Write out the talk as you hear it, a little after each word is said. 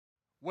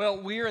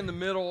Well, we're in the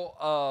middle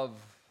of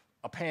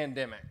a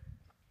pandemic,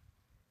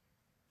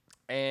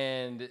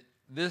 and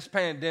this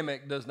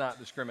pandemic does not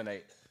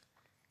discriminate.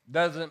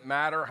 Doesn't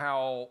matter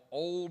how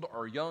old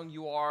or young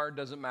you are,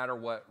 doesn't matter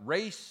what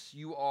race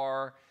you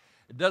are,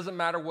 it doesn't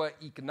matter what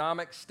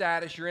economic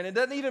status you're in, it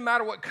doesn't even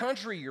matter what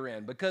country you're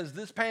in, because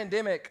this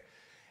pandemic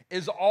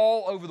is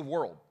all over the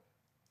world.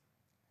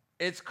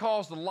 It's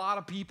caused a lot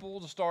of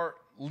people to start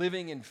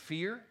living in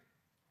fear.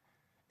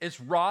 It's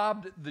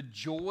robbed the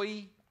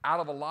joy out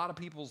of a lot of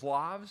people's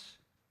lives.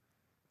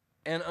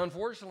 And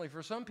unfortunately,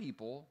 for some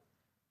people,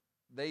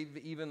 they've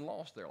even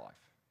lost their life.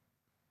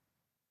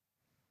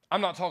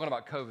 I'm not talking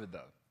about COVID,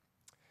 though.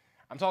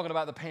 I'm talking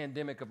about the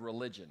pandemic of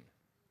religion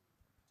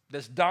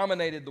that's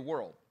dominated the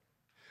world.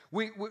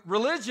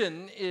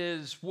 Religion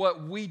is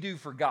what we do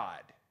for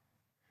God.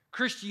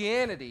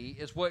 Christianity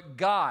is what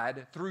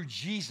God, through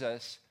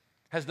Jesus,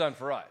 has done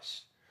for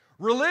us.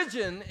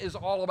 Religion is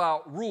all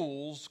about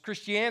rules.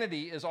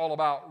 Christianity is all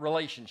about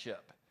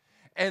relationship.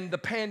 And the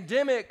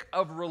pandemic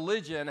of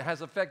religion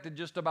has affected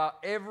just about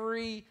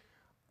every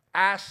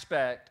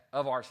aspect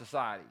of our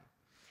society.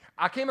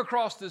 I came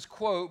across this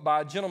quote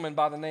by a gentleman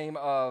by the name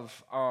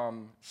of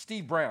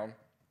Steve Brown.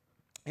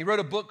 He wrote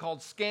a book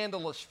called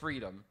Scandalous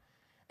Freedom.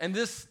 And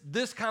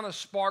this kind of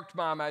sparked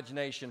my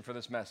imagination for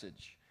this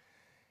message.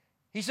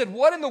 He said,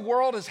 "What in the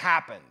world has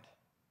happened?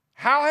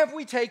 How have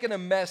we taken a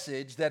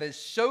message that is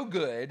so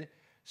good,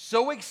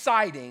 so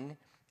exciting,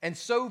 and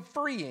so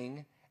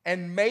freeing,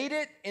 and made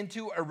it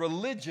into a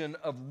religion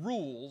of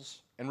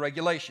rules and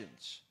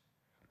regulations?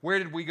 Where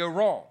did we go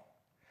wrong?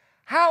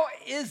 How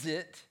is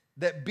it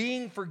that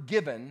being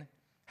forgiven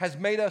has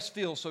made us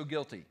feel so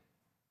guilty?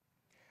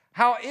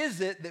 How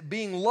is it that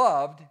being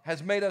loved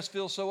has made us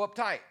feel so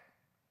uptight?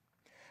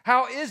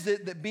 How is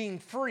it that being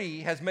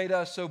free has made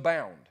us so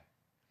bound?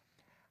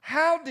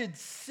 How did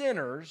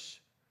sinners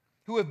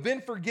who have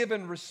been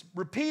forgiven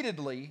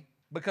repeatedly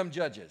become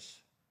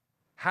judges?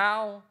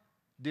 How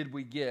did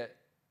we get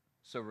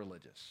so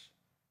religious?"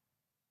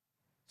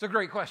 It's a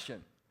great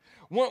question.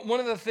 One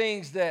of the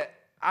things that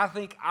I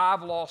think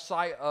I've lost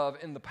sight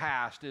of in the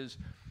past is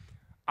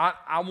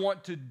I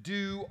want to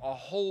do a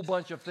whole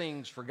bunch of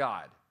things for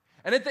God.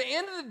 And at the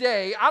end of the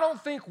day, I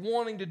don't think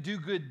wanting to do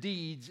good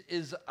deeds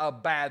is a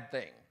bad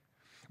thing.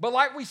 But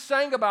like we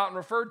sang about and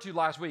referred to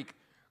last week,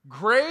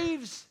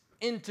 graves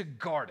into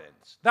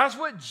gardens. That's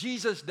what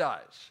Jesus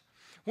does.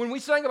 When we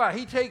sang about it,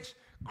 he takes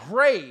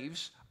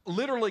graves,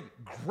 literally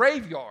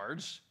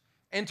graveyards,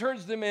 and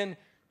turns them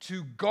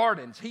into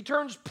gardens. He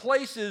turns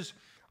places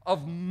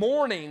of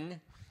mourning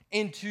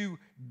into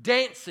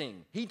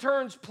dancing. He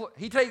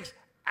takes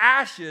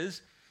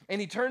ashes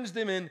and he turns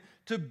them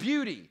into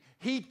beauty.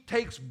 He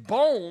takes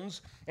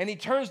bones and he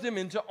turns them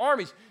into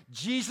armies.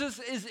 Jesus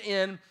is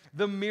in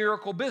the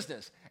miracle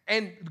business.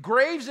 And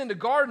Graves into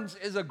Gardens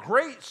is a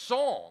great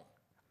song.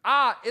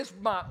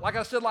 Like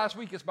I said last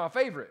week, it's my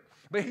favorite.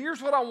 But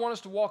here's what I want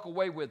us to walk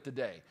away with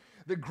today.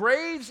 The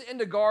Graves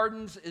into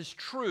Gardens is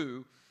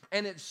true,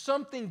 and it's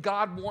something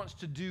God wants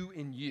to do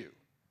in you.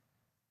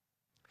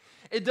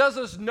 It does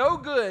us no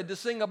good to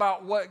sing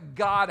about what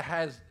God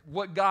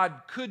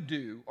could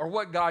do, or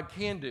what God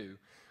can do.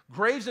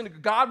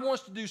 God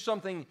wants to do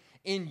something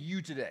in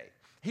you today.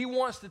 He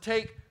wants to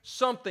take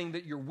something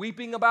that you're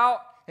weeping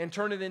about and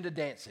turn it into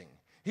dancing.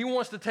 He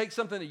wants to take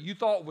something that you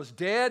thought was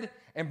dead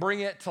and bring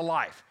it to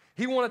life.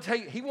 He wants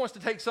to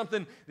take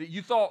something that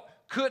you thought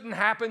couldn't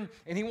happen,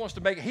 and he wants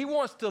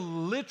to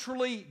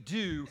literally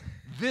do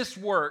this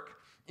work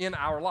in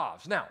our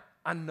lives. Now,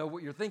 I know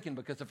what you're thinking,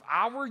 because if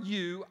I were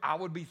you, I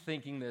would be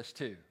thinking this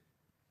too.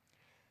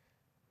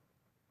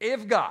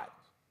 If God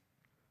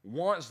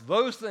wants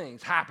those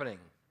things happening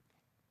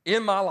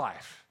in my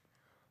life,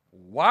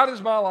 why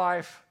does my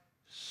life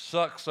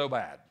suck so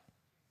bad?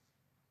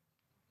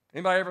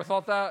 Anybody ever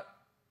thought that?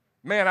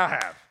 Man, I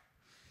have.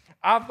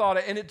 I've thought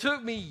it, and it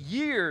took me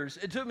years.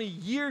 It took me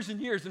years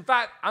and years. In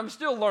fact, I'm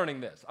still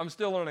learning this.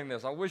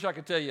 I wish I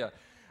could tell you.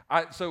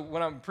 So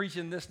when I'm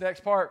preaching this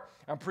next part,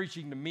 I'm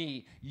preaching to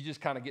me. You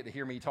just kind of get to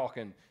hear me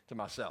talking to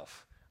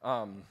myself.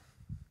 I'm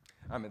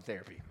in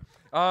therapy.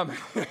 I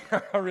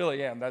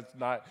really am. That's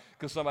not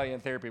because somebody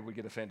in therapy would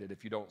get offended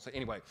if you don't say.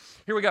 Anyway,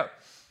 here we go.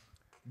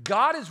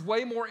 God is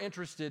way more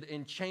interested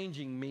in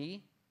changing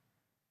me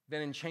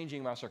than in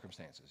changing my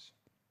circumstances.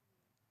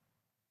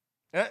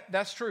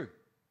 That's true.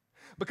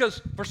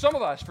 Because for some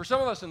of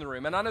us in the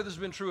room, and I know this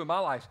has been true in my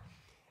life,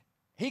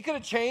 he could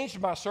have changed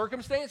my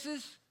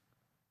circumstances,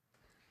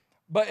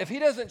 but if he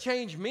doesn't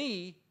change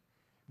me,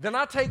 then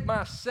I take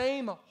my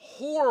same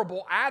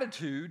horrible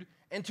attitude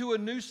into a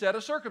new set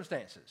of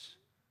circumstances.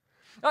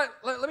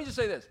 Let me just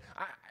say this.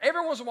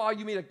 Every once in a while,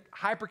 you meet a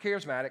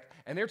hyper-charismatic,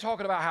 and they're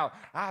talking about how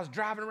I was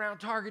driving around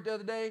Target the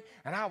other day,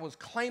 and I was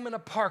claiming a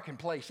parking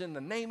place in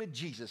the name of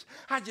Jesus.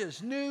 I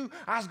just knew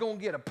I was going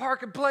to get a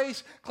parking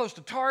place close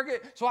to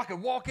Target so I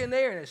could walk in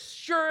there, and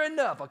sure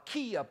enough, a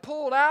Kia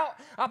pulled out.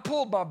 I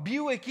pulled my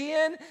Buick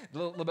in, a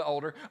little bit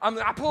older.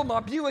 I pulled my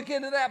Buick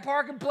into that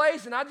parking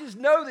place, and I just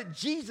know that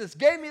Jesus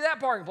gave me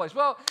that parking place.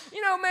 Well,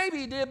 maybe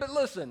he did, but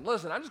listen,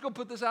 I'm just going to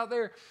put this out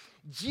there.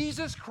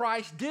 Jesus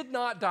Christ did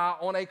not die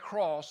on a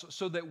cross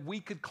so that we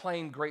could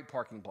claim great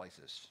parking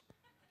places.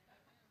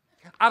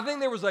 I think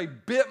there was a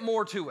bit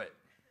more to it.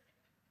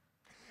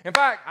 In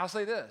fact, I'll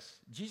say this.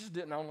 Jesus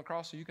didn't die on the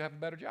cross so you could have a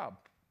better job.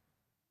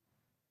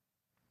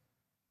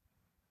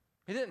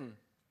 He didn't.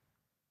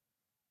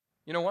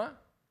 You know why?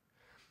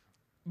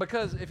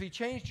 Because if he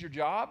changed your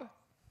job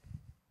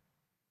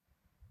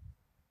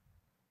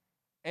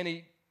and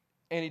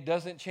he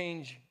doesn't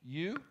change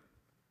you,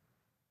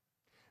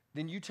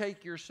 then you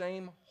take your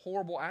same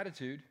horrible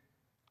attitude,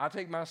 I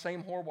take my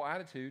same horrible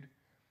attitude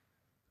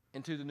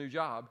into the new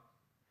job.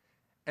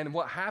 And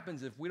what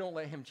happens if we don't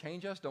let him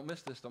change us, don't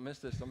miss this, don't miss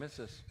this, don't miss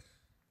this.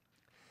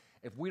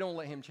 If we don't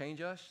let him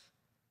change us,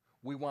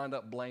 we wind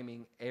up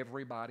blaming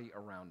everybody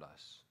around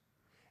us.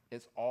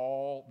 It's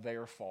all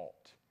their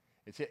fault.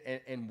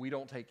 And we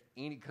don't take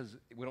any, because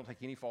we don't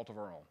take any fault of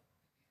our own.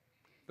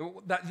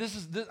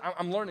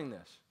 I'm learning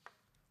this.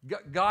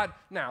 God,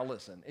 now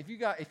listen,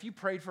 if you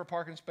prayed for a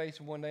parking space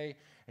in one day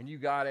and you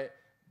got it,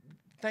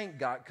 thank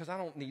God, because I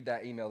don't need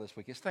that email this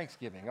week. It's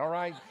Thanksgiving, all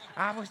right?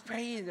 I was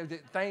praying,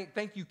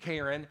 thank you,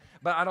 Karen,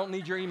 but I don't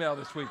need your email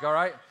this week, all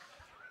right?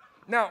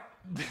 Now,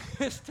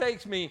 this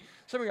takes me,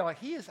 some of you are like,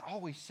 he is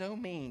always so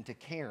mean to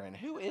Karen.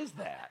 Who is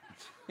that?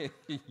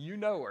 You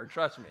know her,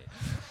 trust me.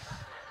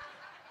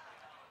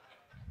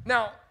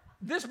 Now,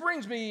 this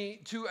brings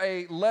me to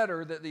a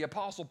letter that the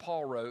Apostle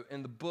Paul wrote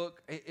in the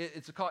book.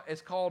 It's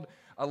called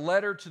A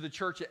Letter to the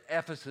Church at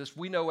Ephesus.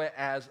 We know it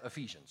as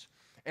Ephesians.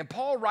 And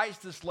Paul writes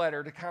this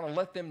letter to kind of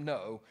let them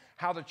know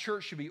how the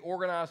church should be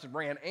organized and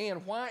ran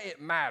and why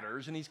it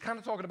matters. And he's kind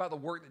of talking about the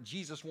work that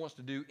Jesus wants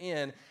to do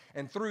in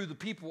and through the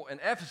people in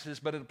Ephesus,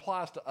 but it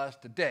applies to us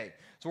today.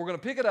 So we're going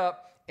to pick it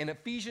up in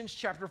Ephesians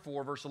chapter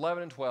 4, verse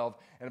 11 and 12.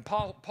 And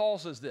Paul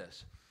says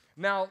this,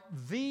 "Now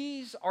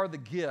these are the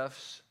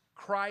gifts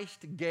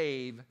Christ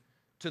gave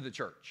to the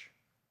church: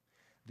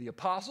 the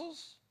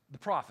apostles, the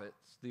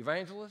prophets, the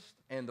evangelists,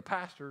 and the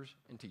pastors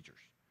and teachers.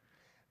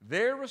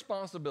 Their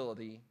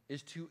responsibility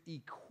is to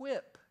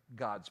equip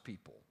God's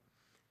people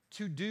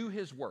to do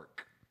his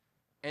work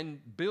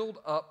and build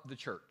up the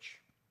church,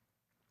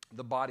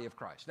 the body of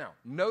Christ." Now,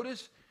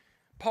 notice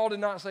Paul did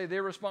not say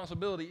their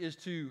responsibility is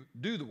to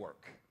do the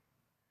work,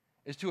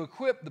 is to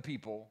equip the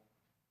people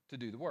to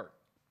do the work.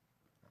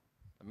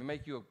 Let me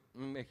make you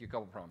a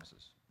couple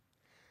promises.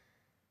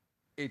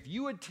 If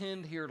you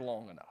attend here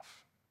long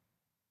enough,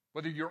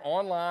 whether you're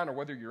online or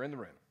whether you're in the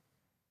room,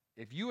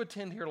 if you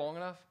attend here long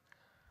enough,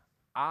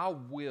 I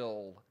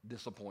will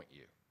disappoint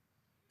you.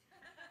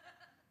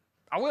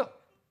 I will.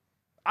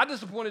 I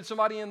disappointed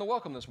somebody in the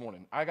welcome this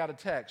morning. I got a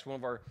text, one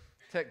of our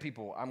tech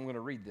people. I'm going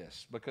to read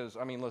this because,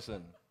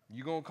 listen,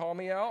 you going to call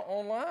me out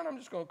online? I'm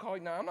just going to call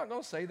you. Now, I'm not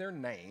going to say their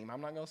name.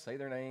 I'm not going to say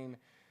their name.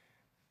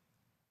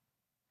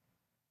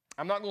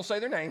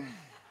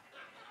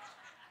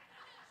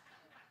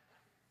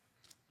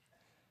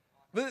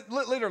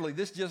 Literally,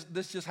 this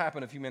just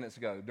happened a few minutes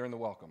ago during the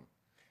welcome.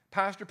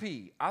 "Pastor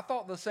P, I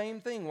thought the same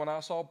thing when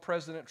I saw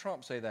President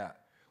Trump say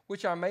that,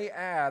 which I may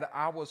add,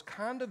 I was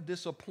kind of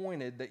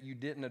disappointed that you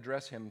didn't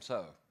address him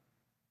so."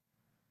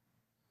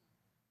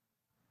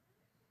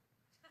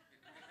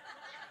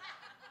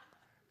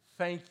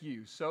 Thank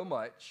you so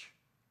much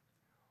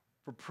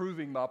for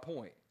proving my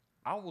point.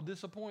 I will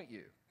disappoint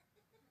you.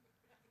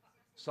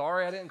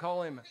 Sorry I didn't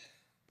call him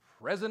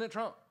President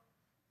Trump.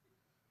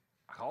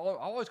 I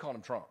always called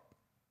him Trump.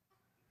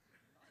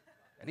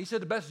 And he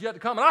said the best is yet to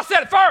come, and I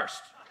said it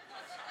first.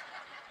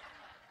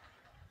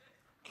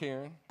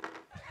 Karen.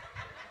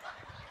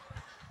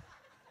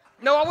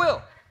 No, I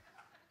will.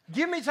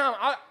 Give me time.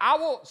 I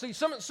will. See,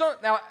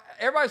 now,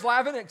 everybody's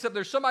laughing, except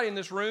there's somebody in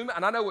this room,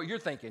 and I know what you're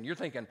thinking. You're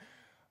thinking,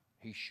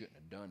 he shouldn't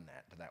have done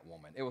that to that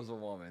woman. It was a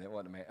woman. It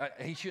wasn't a man.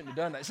 He shouldn't have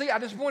done that. See, I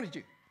disappointed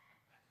you.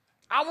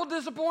 I will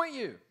disappoint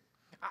you.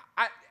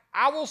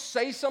 I will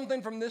say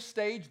something from this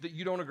stage that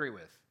you don't agree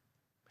with.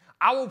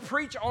 I will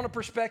preach on a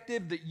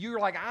perspective that you're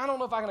like, I don't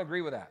know if I can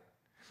agree with that.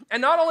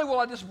 And not only will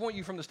I disappoint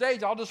you from the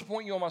stage, I'll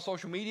disappoint you on my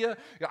social media.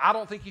 I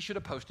don't think he should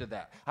have posted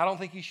that. I don't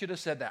think he should have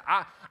said that.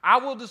 I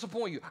will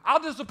disappoint you.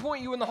 I'll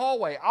disappoint you in the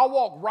hallway. I'll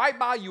walk right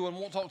by you and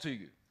won't talk to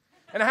you.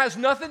 And it has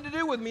nothing to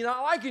do with me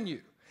not liking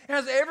you. It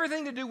has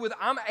everything to do with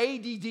I'm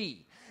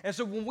ADD. And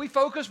so when we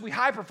focus, we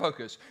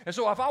hyper-focus. And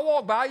so if I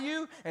walk by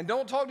you and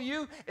don't talk to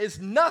you, it's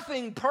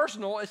nothing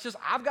personal. It's just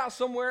I've got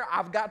somewhere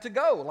I've got to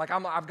go. Like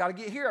I've got to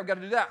get here. I've got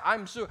to do that.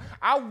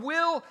 I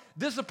will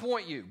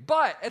disappoint you.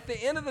 But at the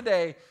end of the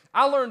day,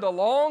 I learned a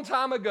long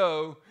time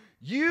ago,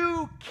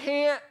 you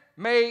can't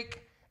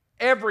make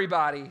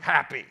everybody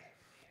happy,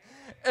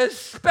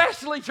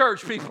 especially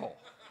church people.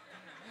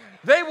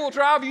 They will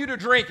drive you to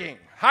drinking.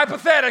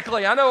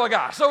 Hypothetically, I know a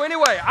guy. So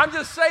anyway, I'm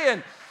just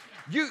saying,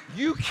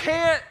 you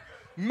can't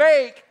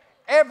make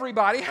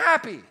everybody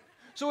happy.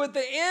 So at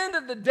the end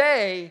of the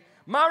day,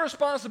 my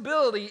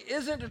responsibility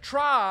isn't to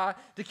try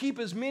to keep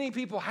as many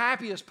people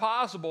happy as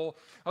possible.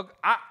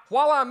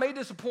 While I may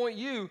disappoint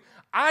you,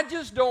 I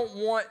just don't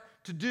want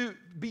to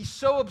be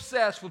so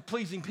obsessed with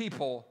pleasing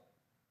people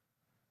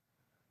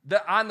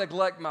that I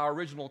neglect my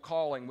original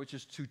calling, which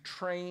is to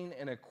train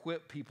and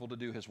equip people to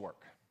do his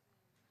work.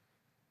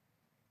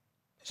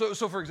 So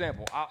for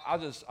example, I'll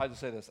just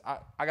say this.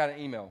 I got an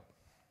email.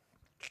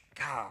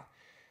 God,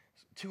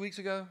 2 weeks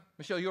ago?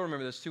 Michelle, you'll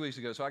remember this, 2 weeks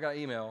ago. So I got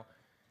an email.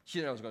 She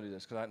didn't know I was going to do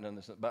this because I hadn't done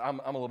this. But I'm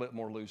a little bit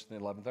more loose than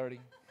 11:30.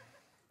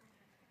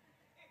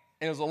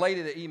 And it was a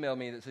lady that emailed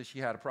me that said she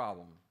had a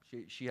problem.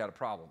 She had a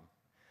problem.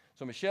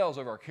 So Michelle's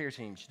over our care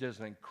team. She does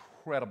an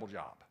incredible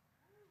job.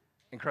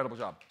 Incredible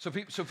job. So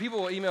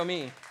people will email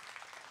me.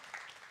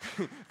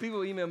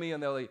 People email me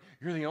and they're like,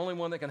 you're the only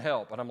one that can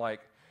help. And I'm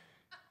like,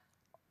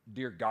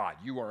 dear God,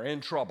 you are in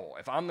trouble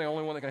if I'm the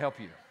only one that can help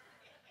you.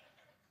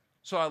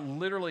 So I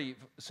literally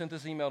sent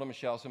this email to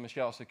Michelle. So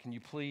Michelle said, can you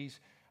please,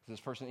 this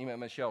person emailed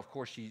Michelle. Of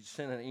course, she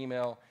sent an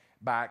email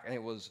back, and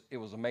it was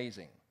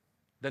amazing.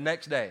 The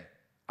next day,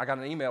 I got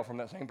an email from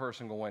that same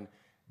person going,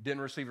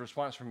 didn't receive a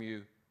response from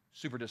you,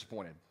 super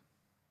disappointed.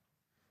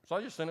 So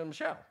I just sent it to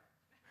Michelle.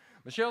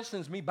 Michelle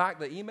sends me back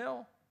the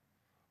email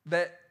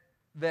that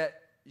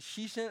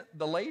she sent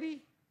the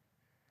lady,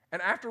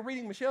 and after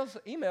reading Michelle's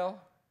email,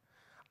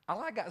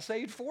 I got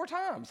saved 4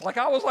 times. Like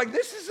I was like,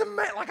 this is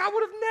amazing. Like I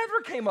would have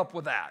never came up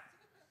with that.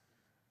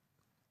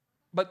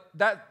 But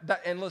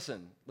that and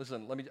listen,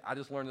 I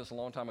just learned this a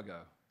long time ago.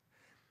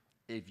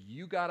 If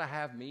you got to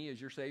have me as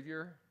your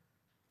Savior,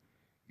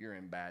 you're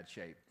in bad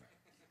shape.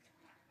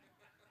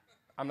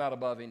 I'm not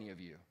above any of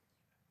you.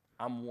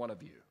 I'm one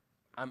of you.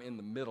 I'm in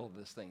the middle of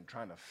this thing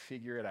trying to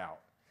figure it out.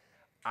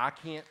 I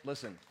can't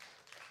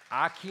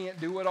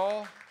do it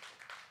all.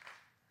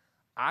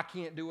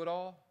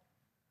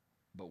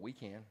 But we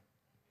can.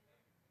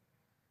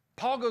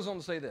 Paul goes on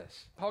to say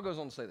this.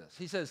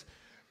 He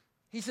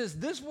says,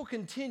 this will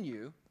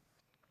continue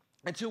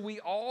until we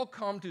all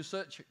come to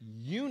such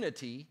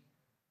unity,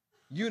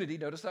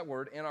 notice that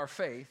word, in our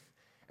faith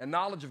and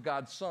knowledge of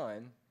God's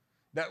Son,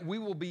 that we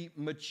will be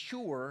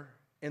mature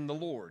in the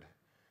Lord,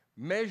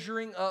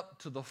 measuring up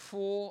to the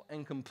full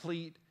and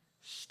complete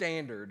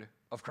standard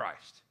of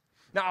Christ.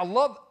 Now,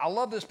 I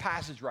love this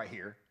passage right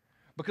here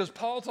because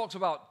Paul talks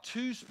about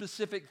 2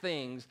 specific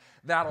things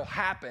that'll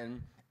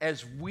happen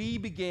as we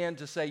begin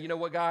to say, you know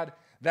what, God,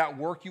 that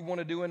work you want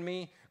to do in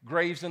me,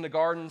 graves in the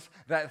gardens,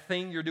 that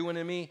thing you're doing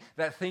in me,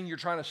 that thing you're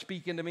trying to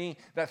speak into me,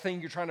 that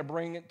thing you're trying to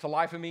bring to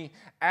life in me,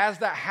 as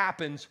that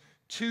happens,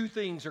 2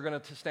 things are going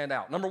to stand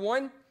out. Number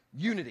 1,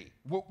 unity.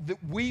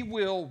 We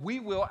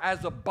will,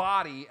 as a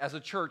body, as a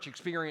church,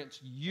 experience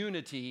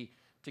unity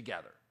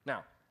together.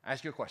 Now, I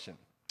ask you a question.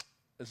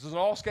 This is an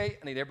all skate.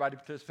 I need everybody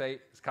to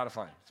participate. It's kind of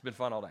fun. It's been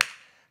fun all day.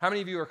 How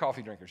many of you are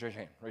coffee drinkers? Raise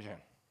your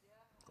hand.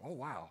 Oh,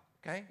 wow.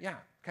 Okay, yeah,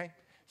 okay.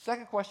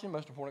 Second question,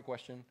 most important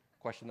question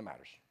that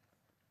matters.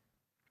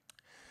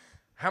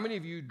 How many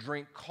of you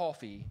drink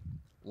coffee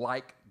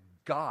like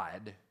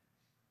God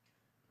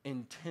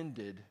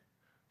intended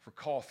for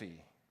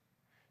coffee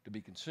to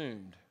be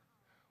consumed,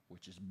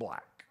 which is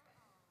black?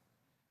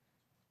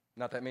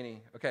 Not that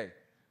many. Okay.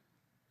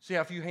 See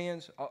how few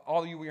hands,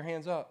 all of you with your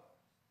hands up.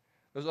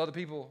 Those other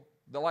people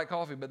that like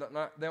coffee, but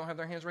they don't have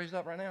their hands raised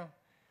up right now.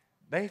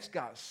 They've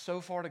got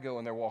so far to go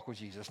in their walk with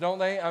Jesus, don't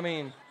they? I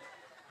mean,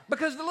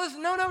 because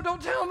listen, no,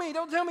 don't tell me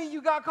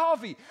you got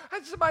coffee.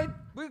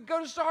 We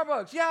go to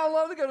Starbucks. Yeah, I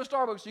love to go to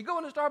Starbucks. You go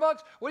into Starbucks,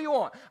 what do you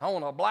want? I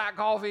want a black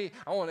coffee.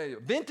 I want a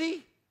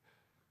venti.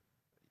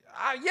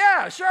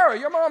 Yeah, sure,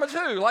 your mama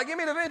too. Like, give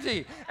me the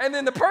venti. And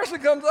then the person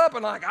comes up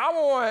and like, I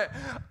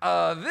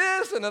want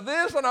this and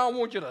this, and I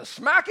want you to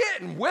smack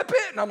it and whip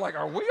it. And I'm like,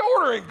 are we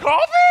ordering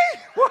coffee?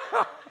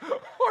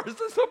 Or is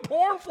this a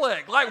porn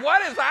flick? Like,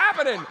 what is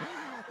happening?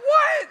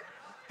 What?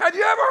 Have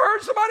you ever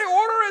heard somebody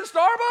order at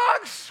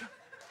Starbucks?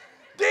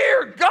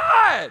 Dear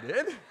God.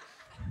 And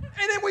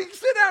then we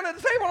sit down at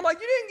the table, and I'm like,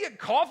 you didn't get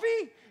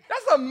coffee?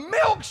 That's a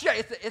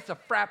milkshake. It's a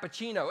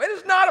frappuccino. It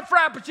is not a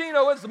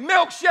frappuccino. It's a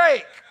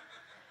milkshake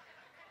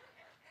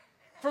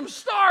from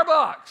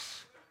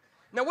Starbucks.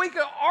 Now, we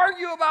could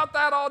argue about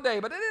that all day,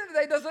 but at the end of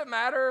the day, does it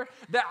matter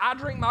that I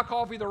drink my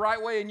coffee the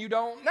right way and you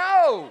don't?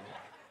 No.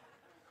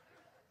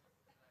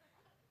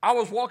 I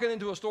was walking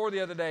into a store the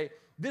other day.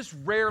 This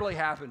rarely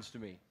happens to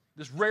me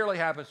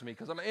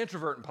because I'm an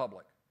introvert in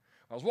public.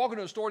 I was walking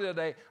to a store the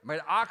other day. I made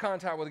eye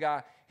contact with a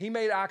guy. He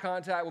made eye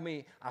contact with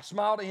me. I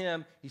smiled at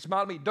him. He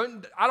smiled at me.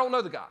 I don't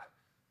know the guy.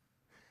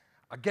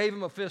 I gave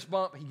him a fist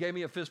bump. He gave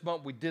me a fist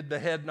bump. We did the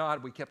head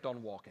nod. We kept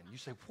on walking. You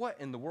say, what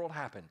in the world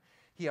happened?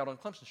 He had on a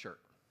Clemson shirt.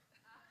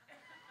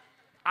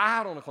 I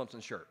had on a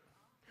Clemson shirt.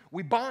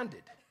 We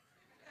bonded.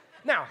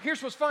 Now,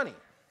 here's what's funny.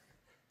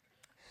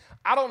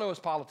 I don't know his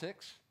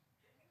politics.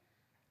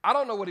 I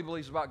don't know what he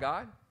believes about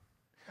God.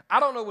 I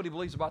don't know what he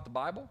believes about the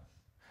Bible.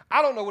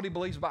 I don't know what he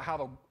believes about how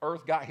the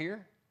earth got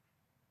here.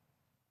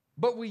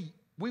 But we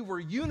were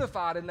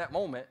unified in that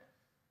moment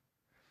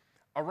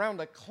around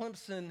a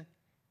Clemson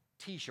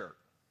t-shirt.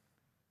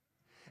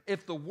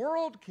 If the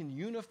world can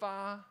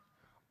unify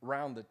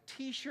around the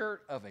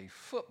t-shirt of a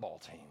football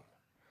team,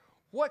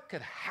 what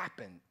could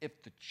happen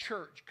if the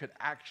church could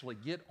actually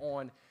get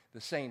on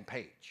the same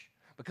page?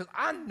 Because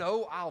I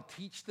know I'll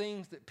teach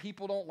things that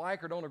people don't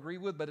like or don't agree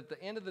with, but at the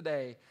end of the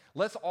day,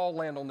 let's all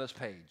land on this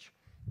page.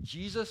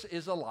 Jesus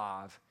is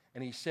alive,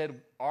 and he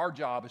said our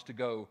job is to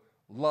go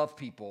love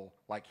people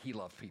like he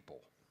loved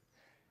people.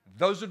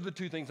 Those are the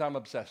two things I'm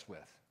obsessed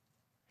with.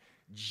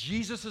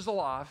 Jesus is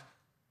alive,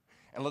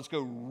 and let's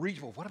go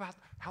reach. Well, what about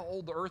how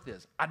old the earth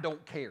is? I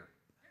don't care.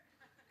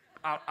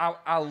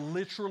 I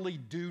literally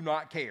do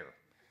not care.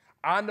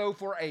 I know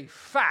for a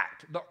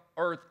fact the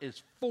earth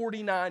is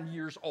 49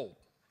 years old.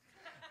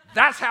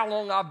 That's how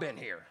long I've been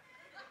here.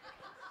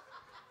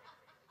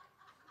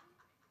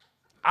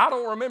 I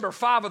don't remember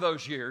 5 of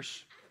those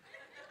years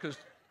because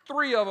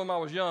 3 of them I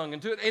was young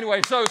and 2.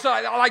 Anyway, so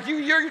like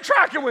you're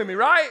tracking with me,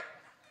 right?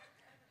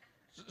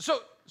 So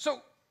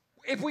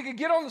if we could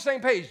get on the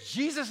same page,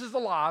 Jesus is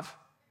alive,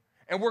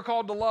 and we're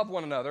called to love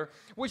one another,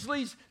 which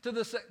leads to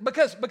this,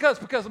 because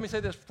let me say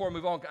this before I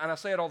move on, and I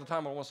say it all the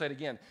time, I want to say it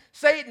again.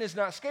 Satan is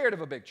not scared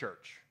of a big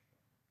church.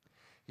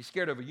 He's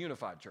scared of a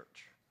unified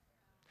church.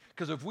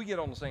 Because if we get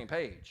on the same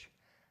page,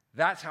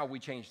 that's how we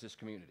change this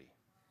community.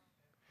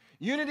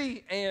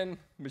 Unity and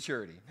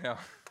maturity. Now,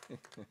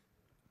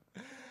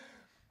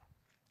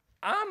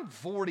 I'm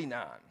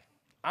 49.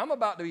 I'm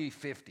about to be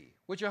 50,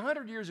 which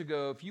 100 years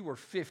ago, if you were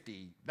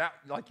 50, that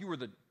like you were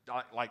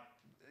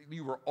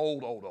you were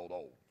old.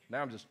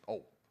 Now I'm just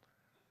old.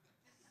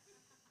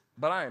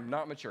 But I am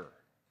not mature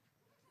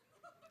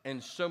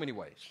in so many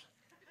ways.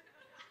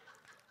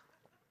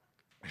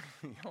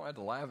 You don't have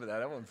to laugh at that.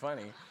 That wasn't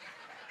funny.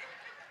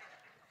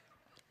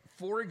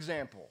 For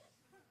example,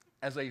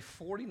 as a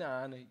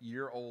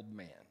 49-year-old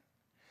man,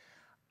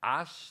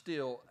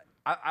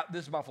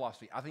 this is my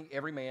philosophy. I think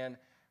every man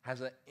has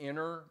an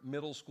inner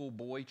middle school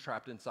boy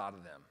trapped inside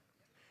of them.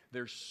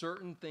 There's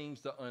certain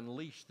things that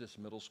unleash this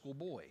middle school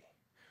boy.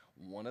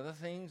 One of the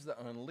things that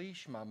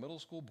unleash my middle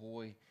school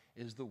boy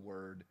is the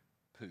word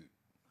poot.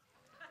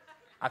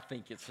 I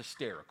think it's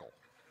hysterical.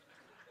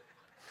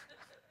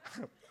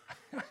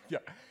 Yeah.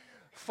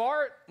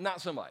 Fart,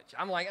 not so much.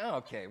 I'm like, oh,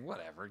 okay,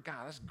 whatever.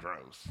 God, that's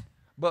gross.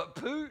 But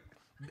poot,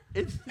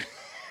 it's...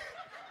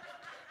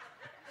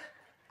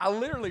 I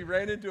literally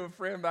ran into a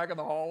friend back in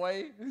the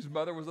hallway whose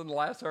mother was in the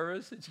last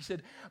service, and she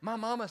said, my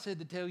mama said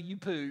to tell you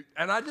poot.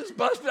 And I just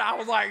busted. I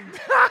was like,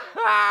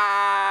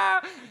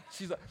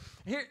 she's like,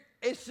 here,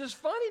 it's just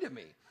funny to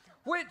me,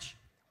 which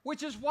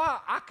is why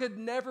I could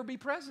never be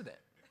president.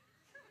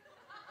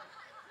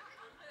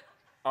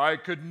 I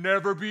could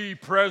never be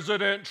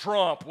President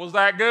Trump. Was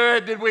that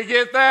good? Did we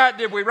get that?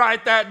 Did we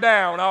write that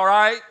down? All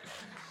right.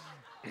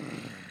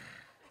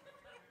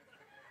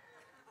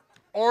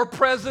 Or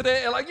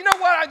president, like, you know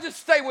what? I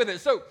just stay with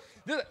it. So,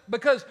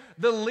 because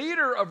the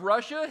leader of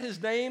Russia,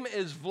 his name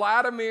is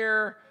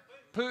Vladimir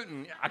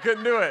Putin. I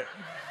couldn't do it.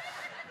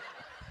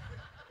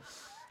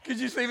 Could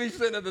you see me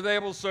sitting at the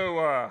table?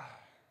 So,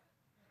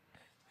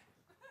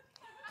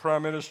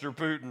 Prime Minister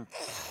Putin.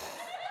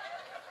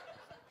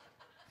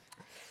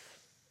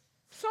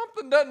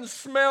 Something doesn't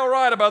smell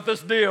right about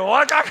this deal.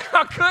 Like,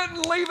 I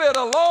couldn't leave it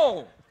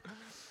alone.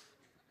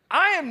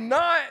 I am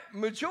not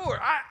mature.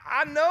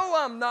 I know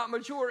I'm not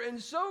mature in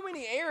so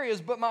many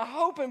areas, but my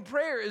hope and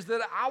prayer is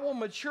that I will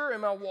mature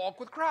in my walk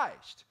with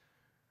Christ.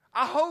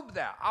 I hope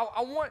that.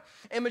 I want,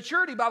 and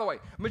maturity, by the way,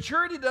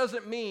 maturity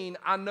doesn't mean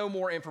I know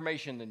more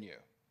information than you.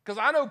 Because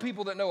I know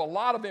people that know a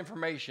lot of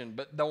information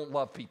but don't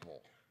love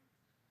people.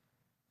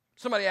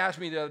 Somebody asked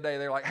me the other day,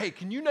 they're like, hey,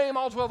 can you name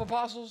all 12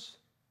 apostles?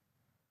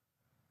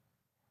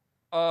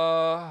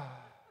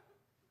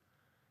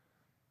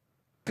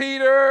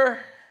 Peter,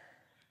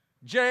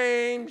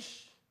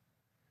 James,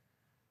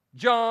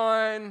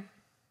 John,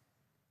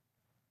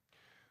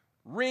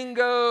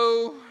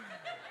 Ringo,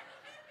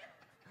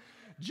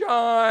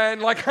 John.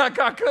 Like, I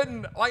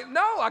couldn't, like,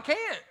 no, I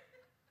can't.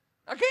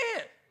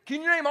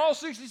 Can you name all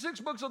 66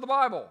 books of the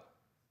Bible?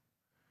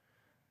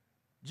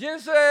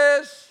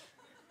 Genesis,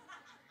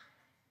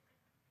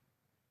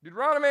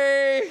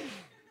 Deuteronomy,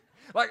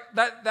 like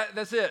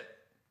that's it.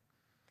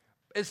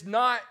 It's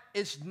not,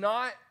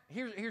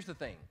 here's the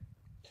thing.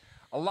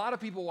 A lot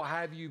of people will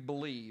have you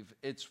believe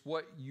it's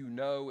what you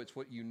know, it's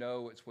what you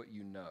know, it's what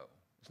you know.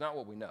 It's not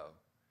what we know.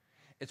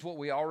 It's what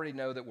we already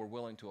know that we're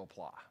willing to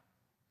apply.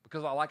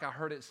 Because I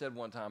heard it said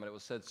one time, and it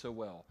was said so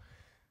well.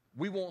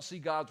 We won't see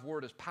God's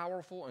word as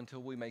powerful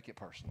until we make it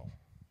personal.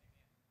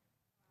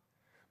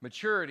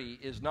 Maturity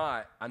is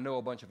not, I know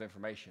a bunch of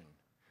information.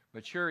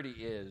 Maturity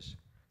is,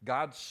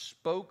 God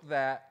spoke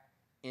that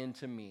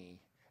into me,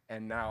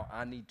 and now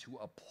I need to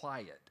apply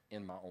it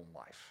in my own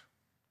life.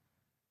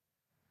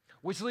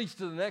 Which leads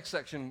to the next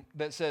section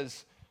that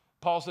says,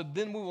 Paul said,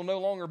 then we will no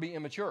longer be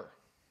immature,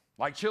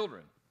 like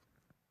children.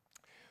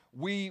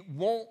 We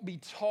won't be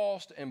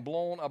tossed and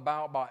blown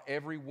about by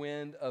every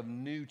wind of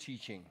new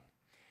teaching.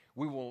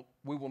 We will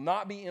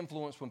not be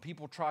influenced when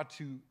people try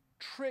to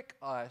trick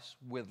us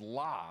with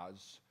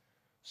lies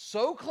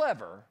so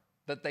clever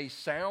that they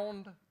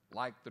sound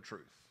like the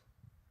truth.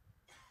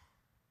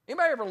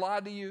 Anybody ever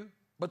lied to you,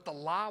 but the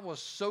lie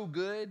was so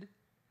good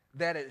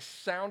that it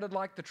sounded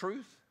like the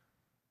truth?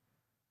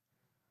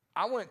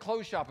 I went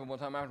clothes shopping one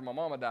time after my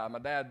mama died. My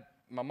dad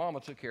my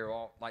mama took care of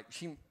all, like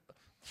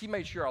she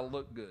made sure I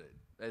looked good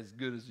as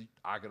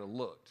I could have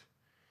looked.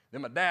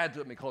 Then my dad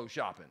took me clothes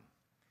shopping.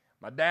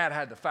 My dad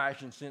had the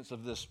fashion sense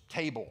of this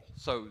table.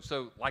 So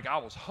like I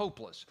was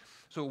hopeless.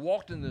 So we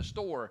walked in the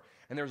store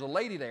and there was a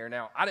lady there.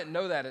 Now, I didn't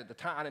know that at the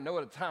time. I didn't know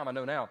it at the time. I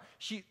know now.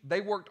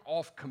 They worked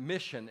off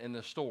commission in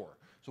the store.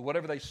 So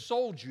whatever they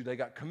sold you, they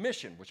got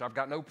commission, which I've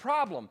got no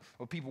problem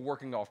with people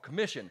working off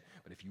commission.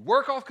 But if you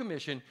work off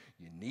commission,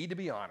 you need to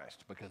be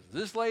honest, because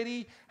this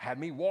lady had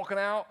me walking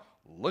out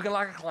looking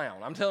like a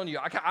clown. I'm telling you,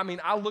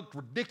 I looked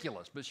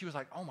ridiculous, but she was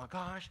like, oh my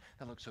gosh,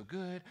 that looks so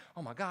good.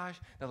 Oh my gosh,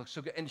 that looks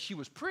so good. And she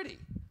was pretty.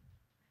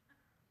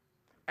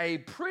 A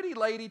pretty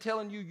lady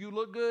telling you you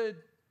look good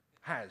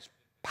has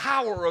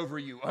power over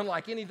you,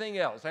 unlike anything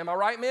else. Am I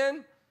right,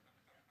 men?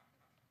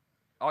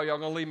 Oh, y'all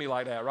gonna leave me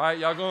like that, right?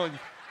 Y'all going,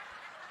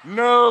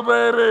 no,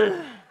 baby.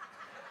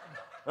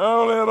 I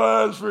only have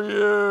eyes for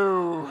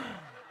you.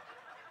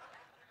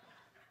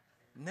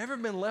 Never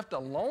been left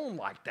alone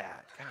like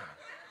that. God.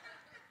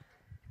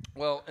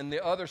 Well, in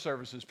the other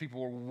services,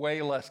 people were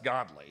way less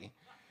godly.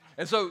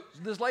 And so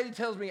this lady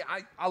tells me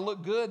I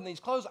look good in these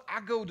clothes.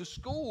 I go to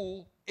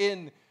school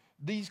in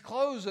these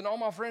clothes, and all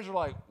my friends are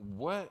like,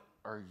 what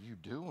are you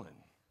doing?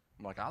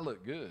 I'm like, I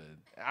look good.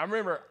 I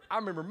remember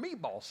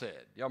Meatball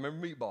said, y'all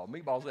remember Meatball?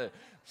 Meatball said,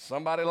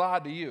 somebody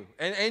lied to you.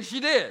 And she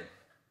did.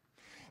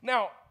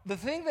 Now, the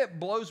thing that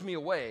blows me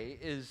away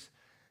is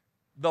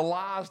the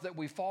lies that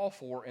we fall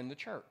for in the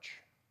church.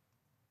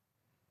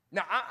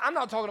 Now, I'm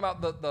not talking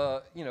about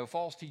the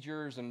false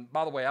teachers, and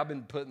by the way, I've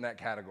been put in that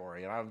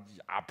category, and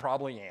I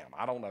probably am.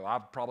 I don't know.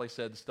 I've probably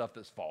said stuff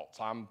that's false.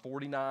 I'm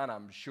 49.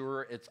 I'm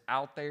sure it's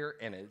out there,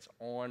 and it's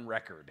on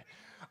record.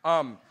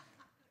 I'm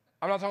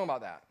not talking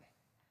about that.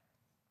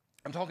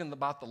 I'm talking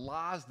about the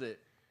lies that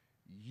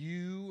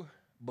you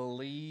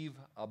believe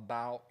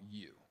about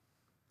you.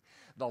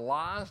 The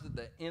lies that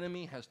the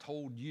enemy has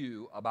told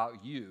you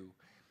about you,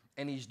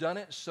 and he's done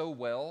it so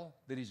well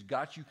that he's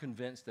got you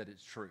convinced that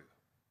it's true.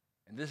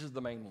 And this is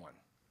the main one.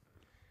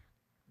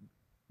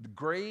 The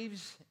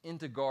graves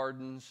into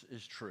gardens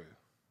is true,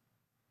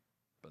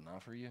 but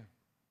not for you.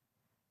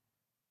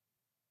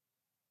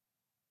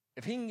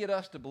 If he can get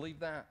us to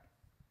believe that,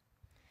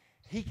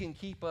 he can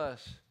keep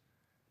us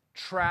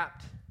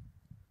trapped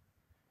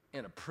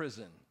in a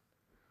prison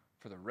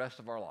for the rest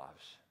of our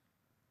lives.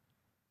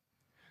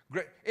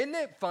 Isn't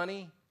it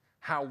funny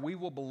how we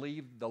will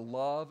believe the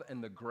love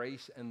and the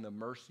grace and the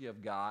mercy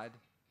of God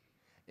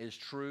is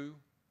true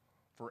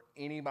for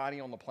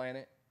anybody on the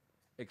planet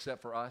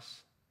except for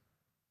us?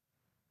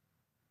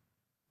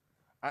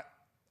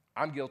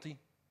 I'm guilty.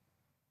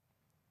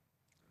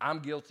 I'm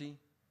guilty.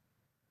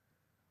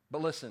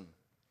 But listen,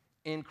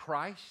 in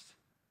Christ,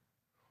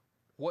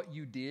 what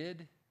you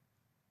did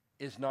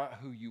is not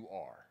who you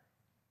are.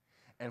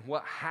 And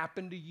what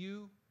happened to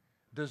you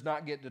does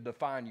not get to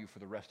define you for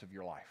the rest of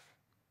your life.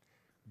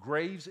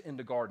 Graves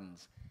into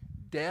gardens,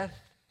 death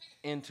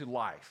into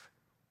life,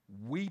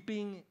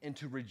 weeping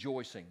into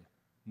rejoicing,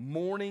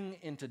 mourning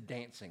into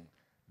dancing.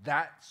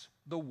 That's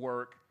the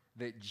work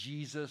that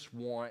Jesus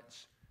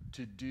wants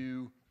to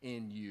do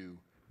in you.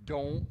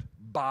 Don't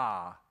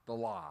buy the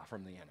lie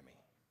from the enemy.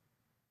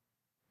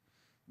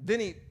 Then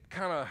he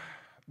kind of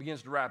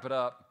begins to wrap it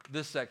up,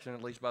 this section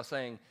at least, by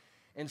saying,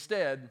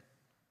 instead,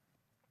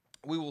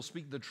 we will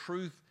speak the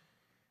truth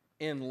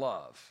in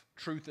love.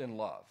 Truth in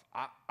love.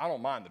 I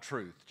don't mind the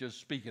truth, just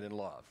speak it in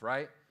love,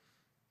 right?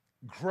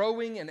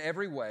 Growing in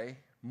every way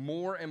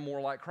more and more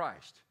like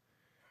Christ,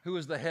 who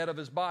is the head of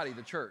his body,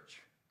 the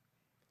church.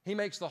 He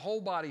makes the whole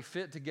body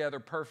fit together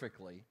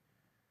perfectly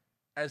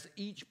as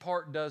each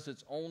part does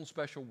its own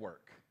special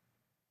work.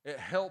 It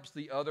helps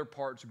the other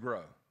parts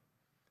grow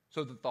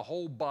so that the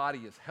whole body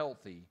is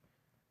healthy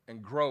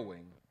and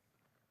growing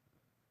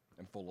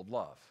and full of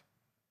love.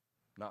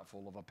 Not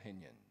full of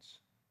opinions,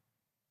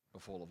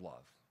 but full of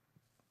love.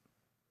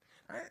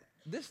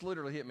 This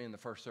literally hit me in the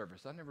first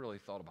service. I never really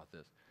thought about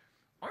this.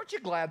 Aren't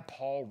you glad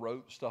Paul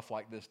wrote stuff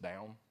like this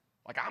down?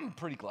 Like, I'm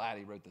pretty glad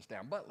he wrote this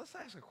down. But let's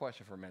ask a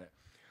question for a minute.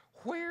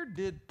 Where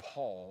did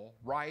Paul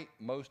write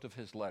most of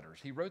his letters?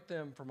 He wrote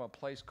them from a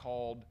place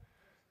called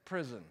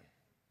prison.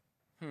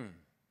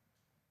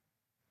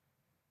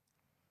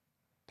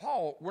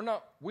 Paul,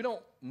 we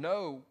don't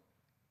know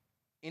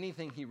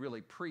anything he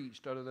really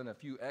preached other than a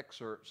few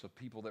excerpts of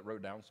people that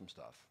wrote down some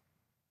stuff.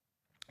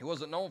 He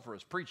wasn't known for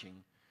his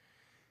preaching.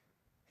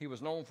 He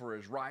was known for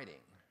his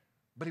writing.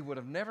 But he would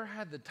have never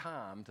had the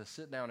time to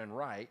sit down and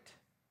write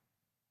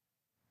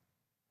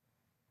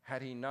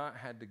had he not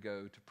had to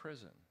go to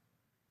prison.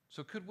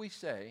 So could we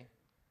say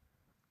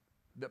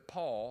that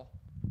Paul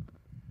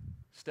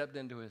stepped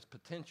into his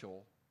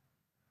potential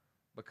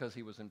because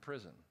he was in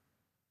prison?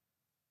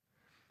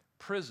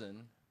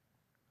 Prison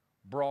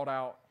brought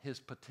out his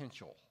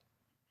potential.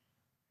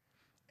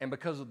 And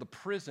because of the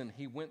prison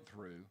he went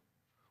through,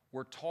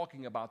 we're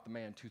talking about the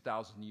man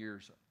 2,000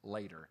 years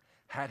later.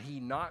 Had he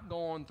not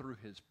gone through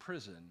his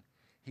prison,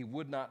 he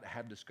would not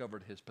have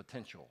discovered his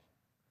potential.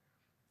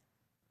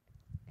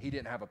 He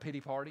didn't have a pity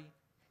party.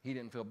 He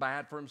didn't feel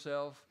bad for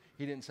himself.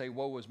 He didn't say,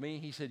 woe is me.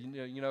 He said,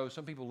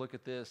 some people look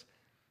at this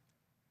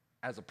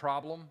as a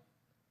problem.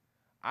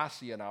 I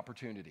see an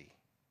opportunity.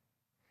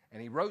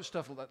 And he wrote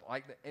stuff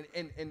like that.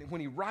 And when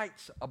he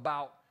writes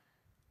about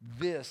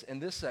this in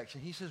this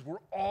section, he says, we're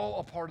all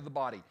a part of the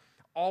body.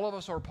 All of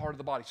us are a part of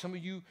the body. Some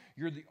of you,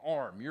 you're the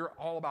arm. You're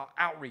all about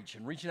outreach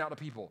and reaching out to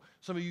people.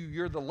 Some of you,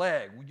 you're the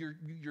leg.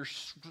 You're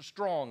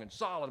strong and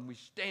solid, and we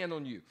stand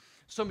on you.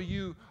 Some of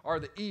you are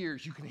the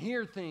ears. You can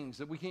hear things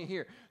that we can't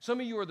hear. Some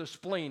of you are the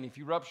spleen. If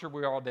you rupture,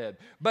 we're all dead.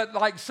 But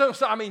I'm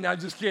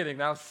just kidding.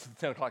 Now it's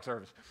 10 o'clock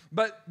service.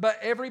 But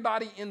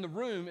everybody in the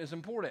room is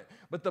important.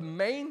 But the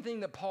main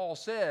thing that Paul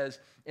says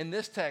in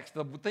this text,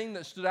 the thing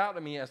that stood out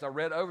to me as I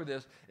read over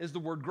this, is the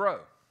word grow.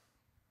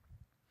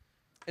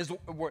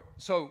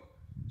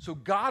 So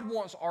God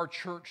wants our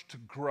church to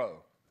grow.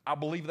 I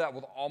believe that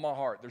with all my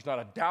heart. There's not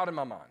a doubt in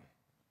my mind.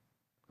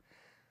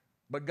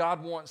 But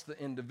God wants the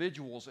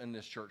individuals in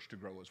this church to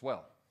grow as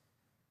well.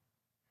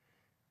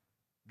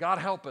 God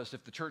help us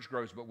if the church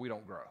grows, but we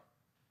don't grow.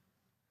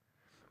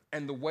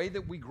 And the way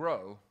that we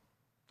grow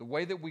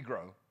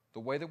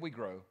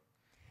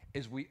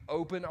is we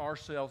open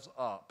ourselves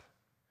up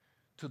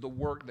to the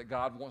work that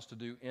God wants to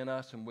do in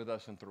us and with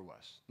us and through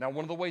us. Now,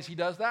 one of the ways he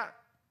does that,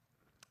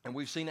 and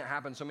we've seen it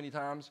happen so many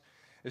times,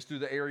 is through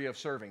the area of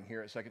serving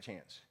here at Second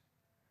Chance.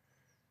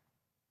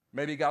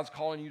 Maybe God's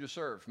calling you to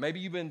serve. Maybe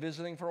you've been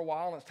visiting for a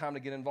while and it's time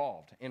to get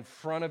involved. In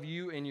front of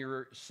you in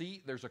your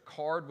seat, there's a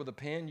card with a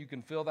pen. You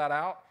can fill that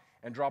out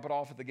and drop it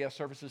off at the guest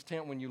services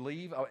tent when you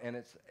leave. And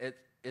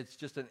it's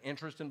just an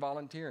interest in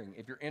volunteering.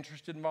 If you're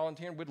interested in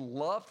volunteering, we'd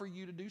love for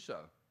you to do so.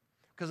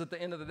 Because at the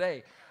end of the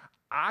day,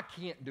 I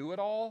can't do it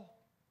all,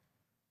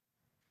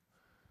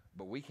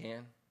 but we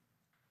can.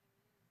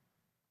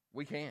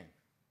 We can.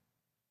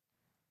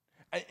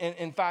 And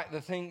in fact, the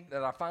thing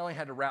that I finally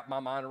had to wrap my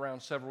mind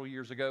around several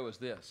years ago is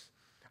this.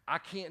 I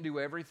can't do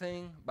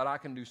everything, but I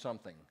can do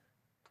something.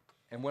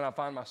 And when I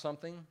find my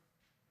something,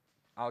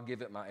 I'll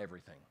give it my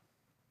everything.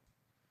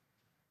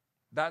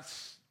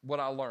 That's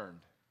what I learned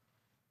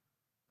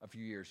a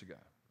few years ago.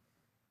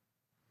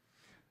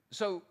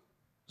 So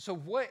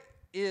what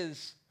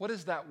is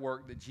that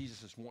work that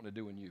Jesus is wanting to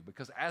do in you?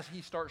 Because as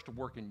he starts to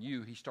work in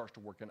you, he starts to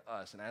work in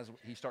us. And as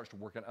he starts to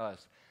work in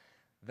us,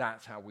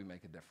 that's how we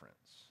make a difference.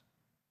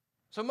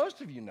 So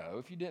most of you know,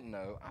 if you didn't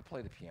know, I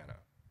play the piano.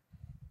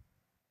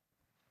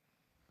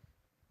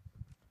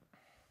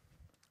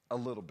 A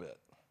little bit.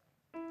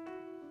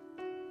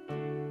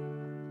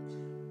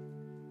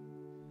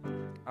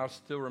 I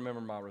still remember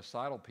my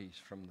recital piece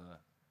from the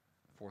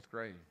 4th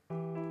grade.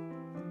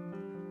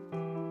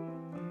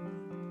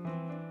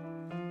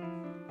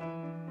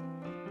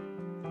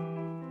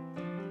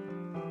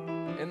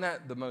 Isn't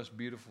that the most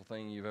beautiful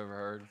thing you've ever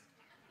heard?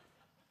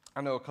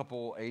 I know a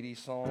couple 80s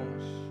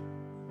songs.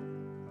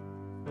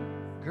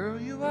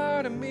 Girl, you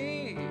are to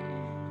me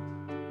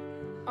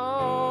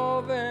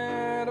all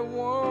that a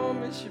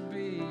woman should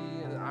be.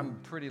 I'm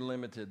pretty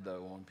limited,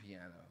 though, on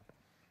piano.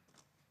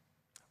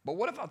 But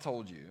what if I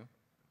told you,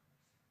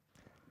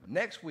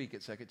 next week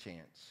at Second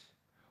Chance,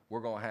 we're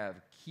going to have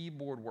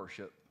keyboard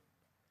worship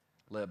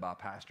led by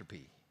Pastor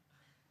P.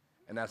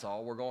 And that's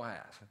all we're going to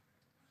have.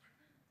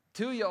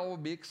 2 of y'all will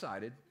be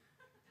excited.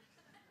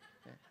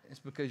 It's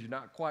because you're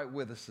not quite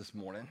with us this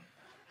morning.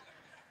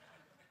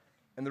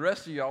 And the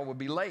rest of y'all will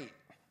be late.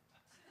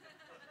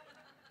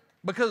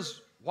 Because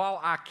while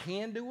I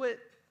can do it,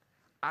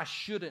 I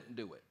shouldn't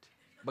do it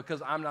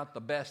because I'm not the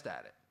best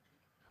at it.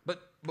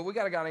 But we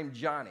got a guy named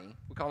Johnny.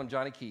 We call him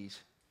Johnny Keys.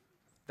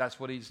 That's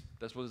what his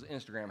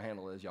Instagram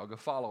handle is. Y'all go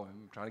follow him.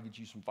 I'm trying to get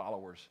you some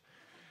followers.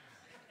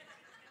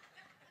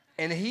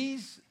 And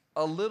he's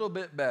a little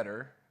bit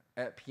better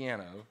at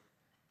piano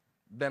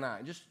than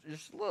I. Just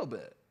a little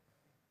bit.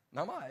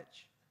 Not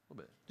much. A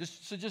little bit.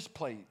 Just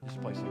play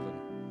something.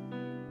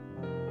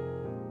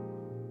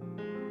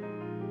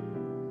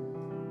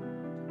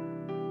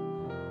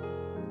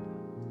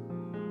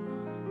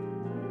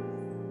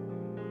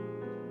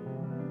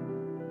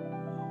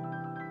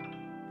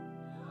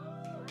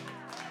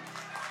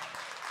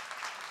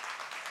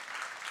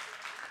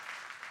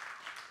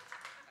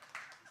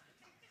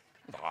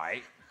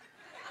 Right.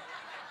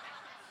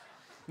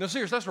 No,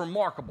 seriously, that's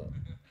remarkable.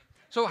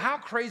 So how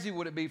crazy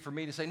would it be for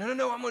me to say,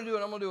 no, I'm going to do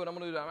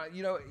it.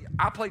 You know,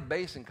 I played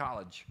bass in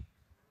college.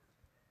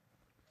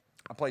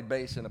 I played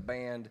bass in a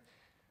band,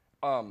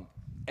 and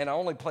I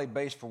only played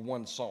bass for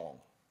one song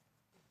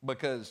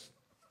because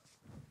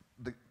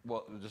it's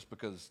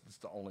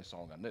the only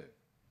song I knew.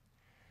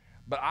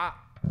 But I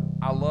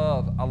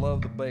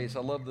love the bass.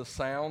 I love the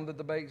sound that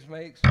the bass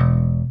makes.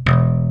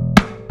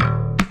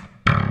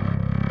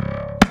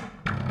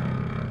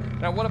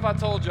 Now, what if I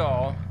told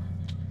y'all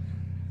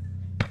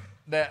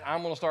that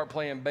I'm going to start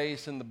playing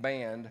bass in the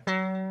band?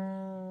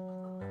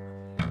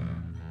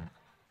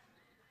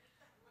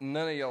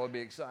 None of y'all would be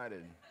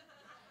excited.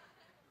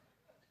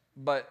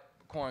 But,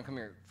 Quan, come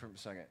here for a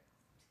second,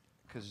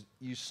 because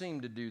you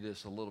seem to do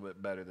this a little bit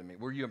better than me.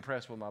 Were you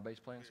impressed with my bass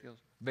playing skills?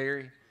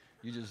 Very?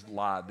 You just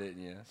lied,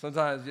 didn't you?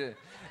 Sometimes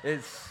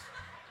it's...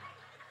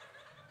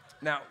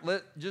 Now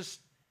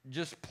just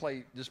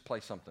play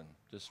something.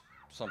 Just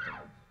something.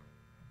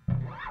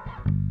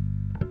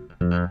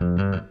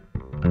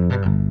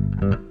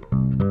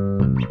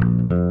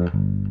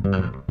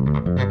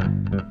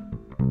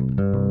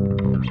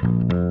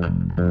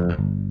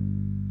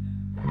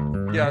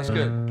 Yeah, that's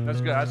good. That's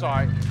good. That's all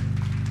right.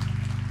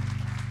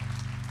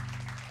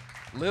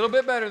 A little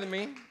bit better than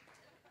me.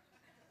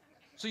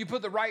 So you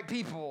put the right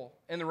people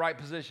in the right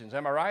positions.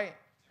 Am I right?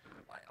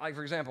 Like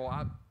for example,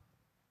 I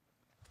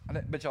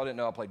bet y'all didn't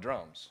know I played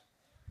drums.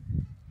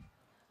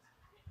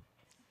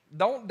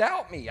 Don't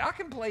doubt me. I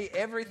can play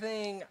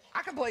everything.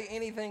 I can play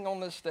anything on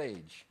this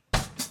stage.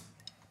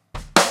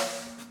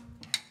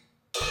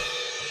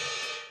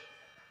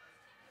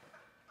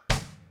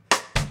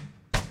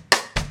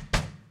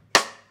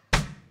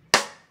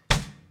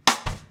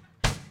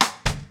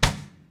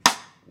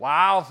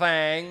 Wow,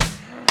 thing.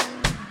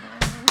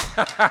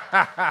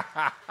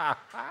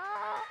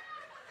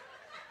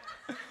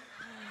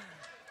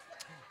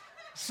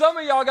 Some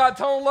of y'all got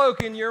Tone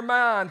Loc in your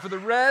mind for the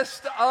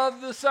rest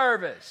of the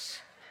service.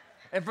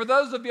 And for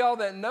those of y'all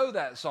that know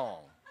that song,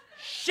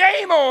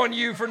 shame on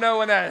you for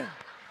knowing that.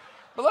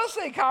 But let's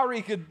say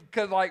Kyrie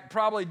could like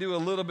probably do a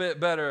little bit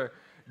better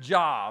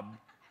job.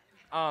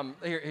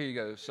 Here you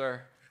go,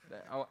 sir.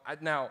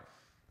 Now,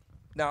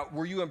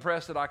 were you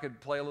impressed that I could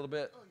play a little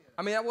bit?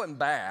 I mean, that wasn't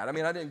bad. I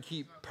mean, I didn't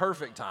keep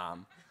perfect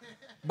time.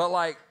 But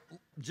like,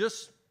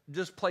 just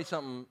play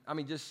something, I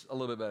mean, just a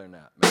little bit better than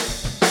that.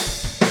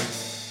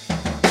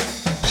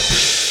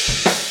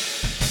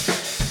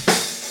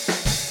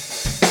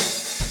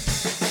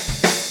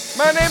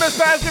 My name is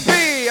Pastor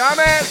P. I'm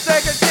at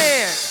Second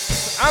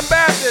Chance. I'm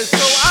Baptist, so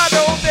I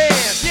don't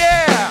dance.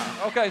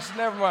 Yeah. Okay, so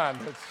never mind.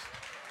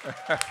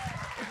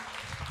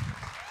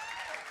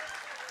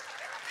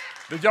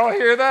 Did y'all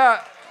hear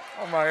that?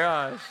 Oh my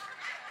gosh.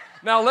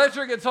 Now,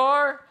 electric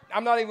guitar,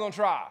 I'm not even going to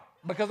try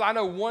because I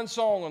know one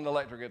song on the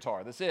electric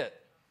guitar. That's it.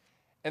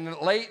 In the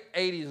late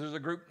 80s, there's a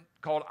group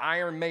called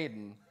Iron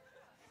Maiden.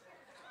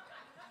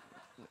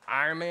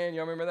 Iron Man,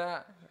 y'all remember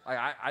that? Like,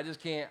 I just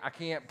can't, I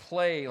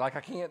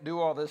can't do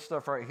all this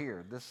stuff right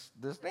here. This,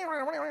 I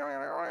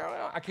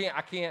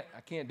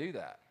can't do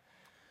that.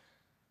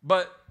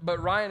 But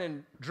Ryan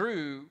and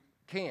Drew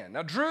can.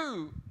 Now,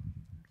 Drew,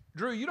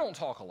 you don't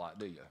talk a lot,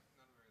 do you?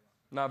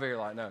 Not very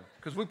lot, no.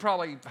 Because we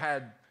probably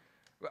had,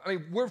 I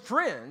mean, we're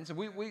friends, and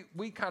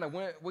we kind of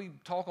we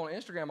talk on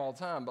Instagram all the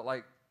time, but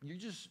like,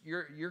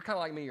 you're kind of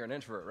like me, you're an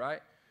introvert,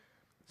 right?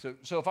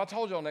 So if I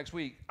told y'all next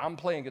week, I'm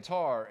playing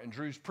guitar and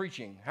Drew's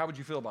preaching, how would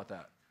you feel about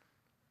that?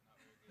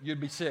 You'd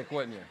be sick,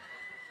 wouldn't you?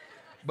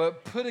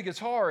 But put a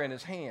guitar in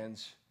his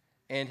hands,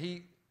 and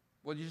he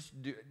will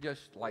just do the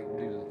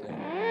thing.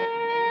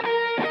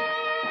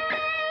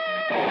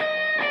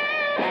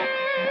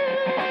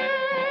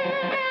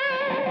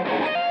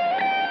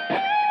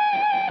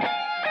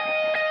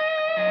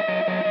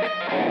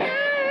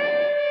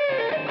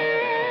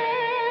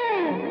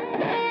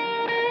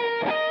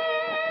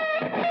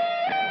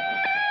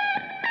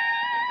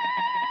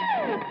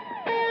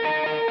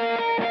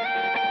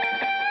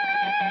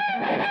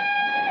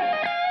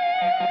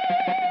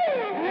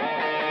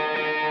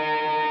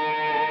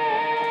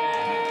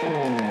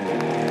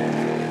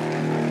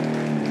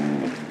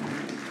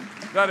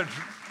 Got a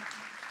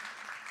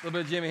little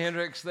bit of Jimi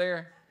Hendrix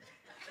there.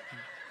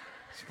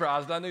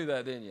 Surprised I knew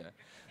that, didn't you?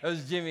 That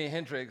was Jimi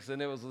Hendrix,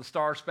 and it was the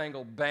Star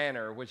Spangled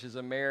Banner, which is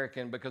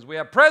American because we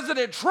have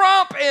President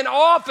Trump in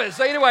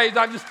office. Anyways,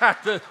 I just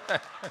have to.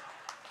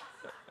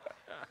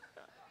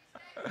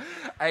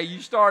 Hey, you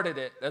started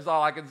it. That's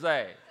all I can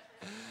say.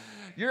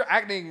 You're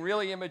acting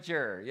really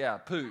immature. Yeah,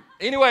 poot.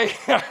 Anyway,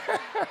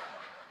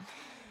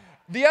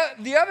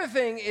 the other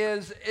thing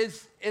is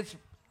it's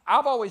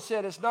I've always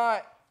said it's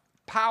not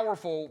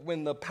powerful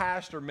when the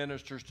pastor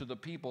ministers to the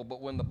people, but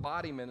when the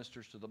body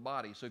ministers to the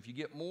body. So if you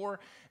get more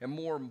and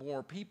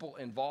more people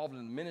involved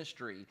in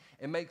ministry,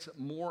 it makes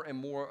more and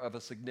more of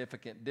a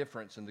significant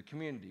difference in the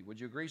community. Would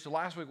you agree? So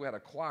last week we had a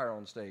choir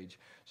on stage.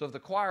 So if the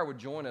choir would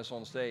join us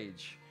on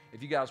stage,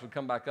 if you guys would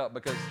come back up,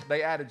 because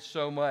they added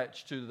so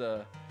much to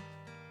the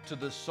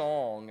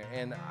song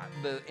and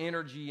the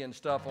energy and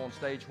stuff on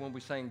stage when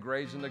we sang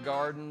Graves in the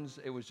Gardens,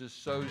 it was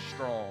just so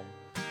strong.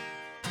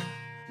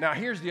 Now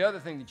here's the other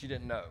thing that you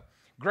didn't know.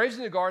 Graves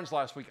in the Gardens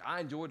last week, I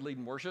enjoyed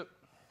leading worship,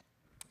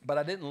 but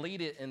I didn't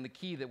lead it in the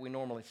key that we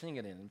normally sing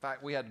it in. In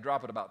fact, we had to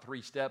drop it about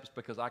 3 steps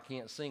because I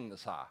can't sing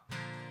this high.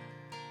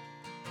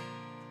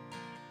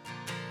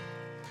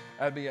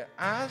 That'd be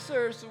I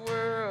search the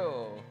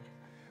world,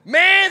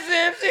 man's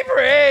empty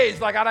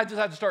praise. Like I just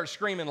had to start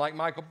screaming like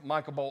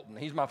Michael Bolton.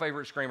 He's my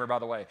favorite screamer, by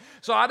the way.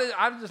 So I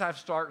just have to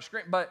start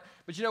screaming. But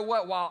you know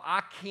what? While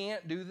I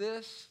can't do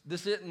this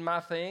isn't my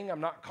thing.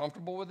 I'm not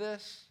comfortable with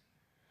this.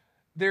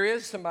 There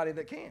is somebody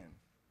that can.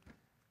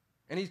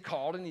 And he's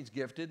called and he's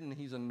gifted and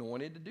he's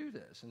anointed to do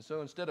this. And so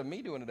instead of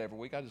me doing it every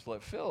week, I just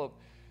let Philip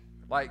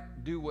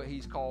do what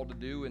he's called to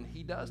do, and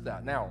he does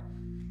that. Now,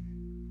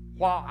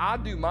 while I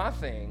do my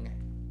thing,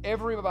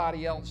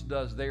 everybody else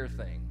does their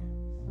thing.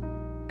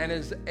 And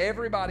as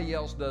everybody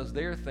else does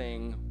their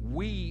thing,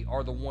 we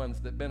are the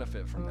ones that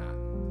benefit from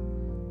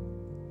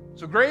that.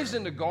 So Graves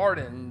into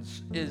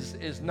Gardens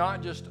is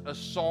not just a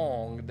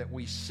song that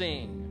we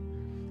sing.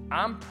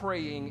 I'm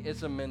praying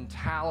it's a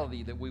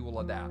mentality that we will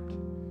adapt.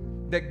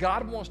 That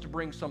God wants to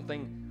bring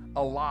something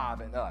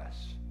alive in us.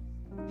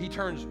 He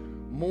turns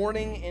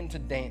mourning into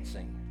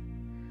dancing.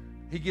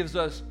 He gives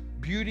us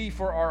beauty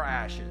for our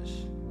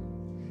ashes.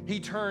 He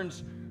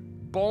turns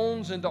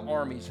bones into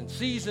armies and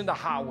seas into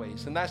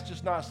highways. And that's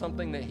just not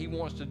something that he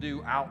wants to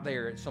do out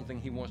there. It's something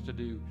he wants to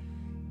do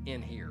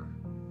in here.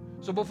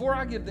 So before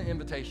I give the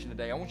invitation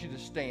today, I want you to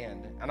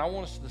stand and I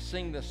want us to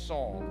sing this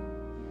song.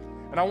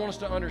 And I want us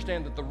to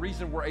understand that the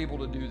reason we're able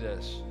to do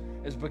this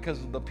is because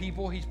of the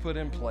people he's put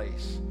in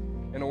place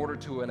in order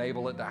to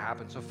enable it to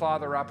happen. So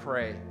Father, I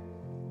pray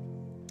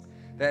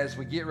that as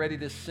we get ready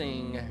to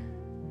sing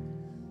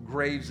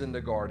Graves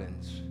into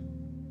Gardens,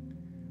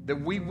 that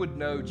we would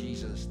know,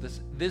 Jesus,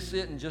 this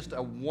isn't just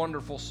a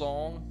wonderful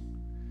song,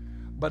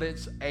 but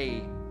it's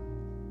a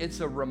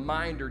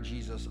reminder,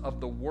 Jesus, of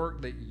the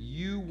work that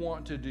you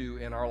want to do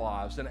in our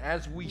lives. And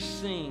as we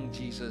sing,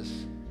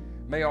 Jesus,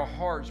 may our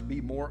hearts be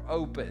more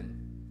open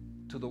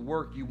to the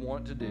work you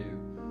want to do.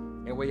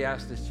 And we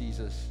ask this,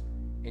 Jesus,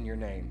 in your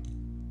name.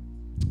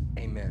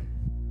 Amen.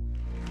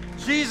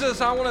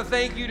 Jesus, I want to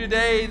thank you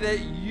today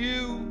that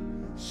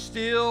you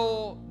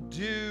still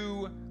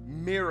do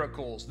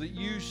miracles, that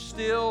you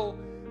still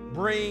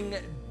bring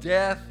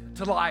death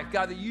to life.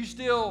 God, that you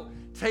still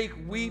take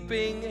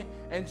weeping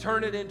and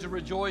turn it into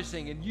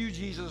rejoicing. And you,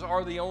 Jesus,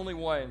 are the only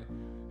one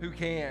who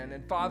can.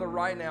 And Father,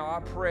 right now I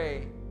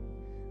pray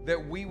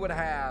that we would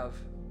have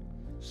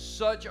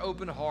such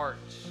open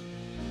hearts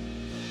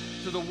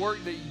to the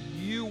work that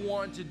you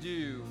want to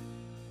do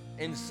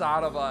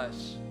inside of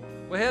us.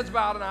 With heads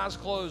bowed and eyes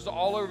closed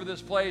all over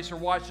this place or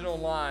watching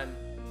online,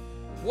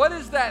 what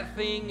is that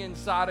thing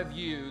inside of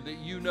you that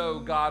you know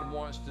God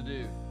wants to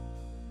do?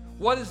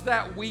 What is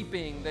that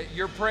weeping that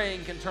you're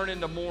praying can turn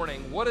into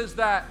mourning? What is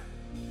that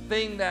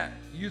thing that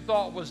you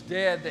thought was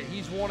dead that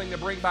he's wanting to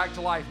bring back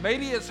to life?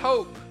 Maybe it's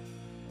hope.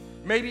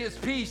 Maybe it's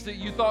peace that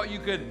you thought you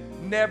could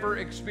never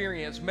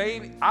experience.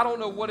 Maybe, I don't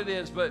know what it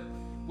is, but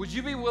would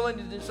you be willing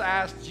to just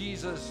ask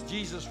Jesus,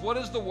 Jesus, what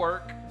is the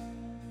work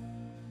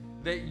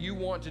that you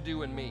want to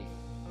do in me?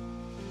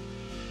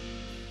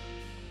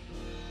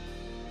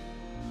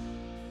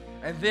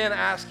 And then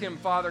ask him,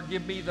 Father,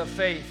 give me the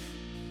faith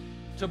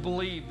to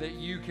believe that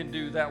you can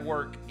do that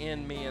work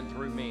in me and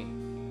through me.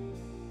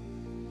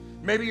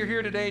 Maybe you're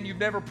here today and you've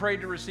never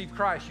prayed to receive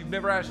Christ. You've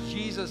never asked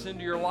Jesus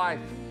into your life.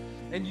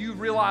 And you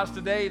realize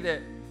today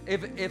that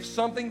if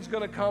something's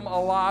going to come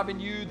alive in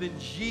you, then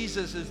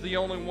Jesus is the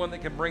only one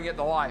that can bring it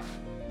to life.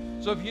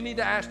 So if you need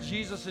to ask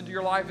Jesus into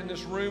your life in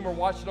this room or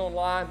watch it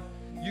online,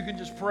 you can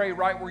just pray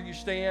right where you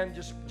stand.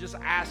 Just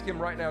ask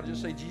him right now.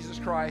 Just say, Jesus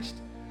Christ,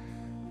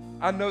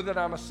 I know that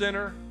I'm a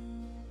sinner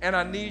and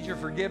I need your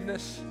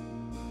forgiveness.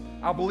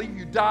 I believe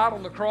you died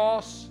on the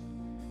cross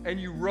and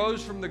you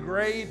rose from the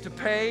grave to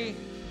pay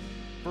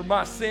for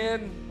my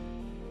sin.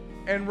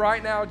 And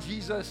right now,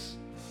 Jesus,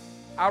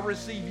 I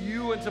receive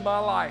you into my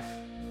life.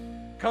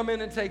 Come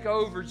in and take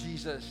over,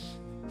 Jesus.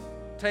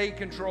 Take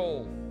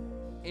control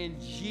in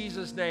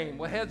Jesus' name.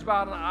 With heads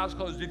bowed and eyes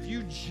closed, if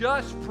you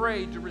just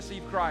prayed to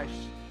receive Christ,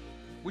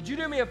 would you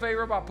do me a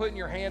favor by putting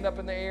your hand up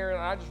in the air? And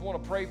I just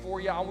want to pray for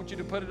you. I want you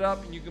to put it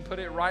up and you can put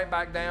it right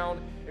back down.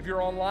 If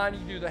you're online, you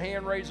can do the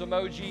hand raise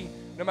emoji,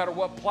 no matter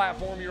what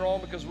platform you're on,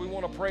 because we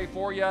want to pray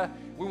for you.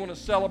 We want to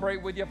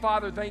celebrate with you.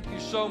 Father, thank you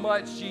so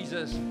much,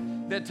 Jesus,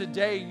 that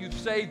today you've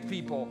saved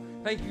people.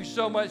 Thank you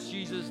so much,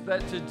 Jesus,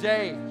 that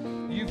today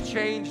you've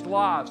changed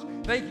lives.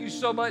 Thank you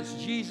so much,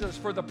 Jesus,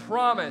 for the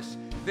promise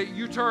that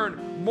you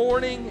turn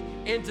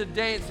mourning into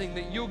dancing,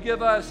 that you'll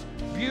give us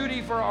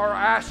beauty for our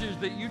ashes,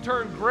 that you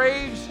turn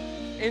graves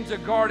into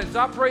gardens.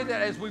 I pray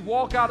that as we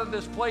walk out of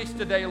this place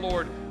today,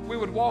 Lord, we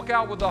would walk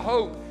out with a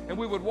hope, and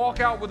we would walk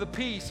out with a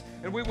peace,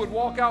 and we would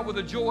walk out with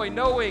a joy,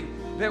 knowing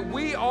that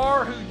we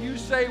are who you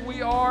say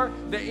we are,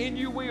 that in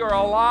you we are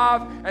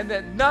alive, and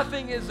that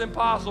nothing is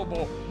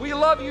impossible. We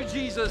love you,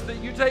 Jesus, that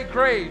you take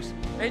graves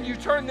and you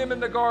turn them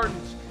into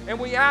gardens. And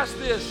we ask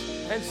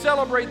this and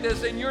celebrate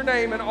this in your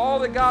name, and all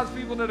the God's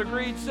people that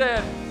agreed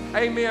said,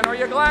 amen. Are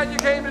you glad you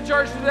came to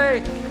church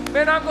today?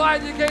 Man, I'm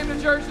glad you came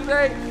to church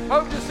today.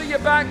 Hope to see you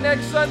back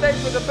next Sunday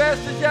for the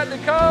best is yet to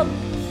come.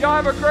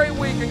 Y'all have a great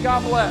week, and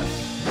God bless.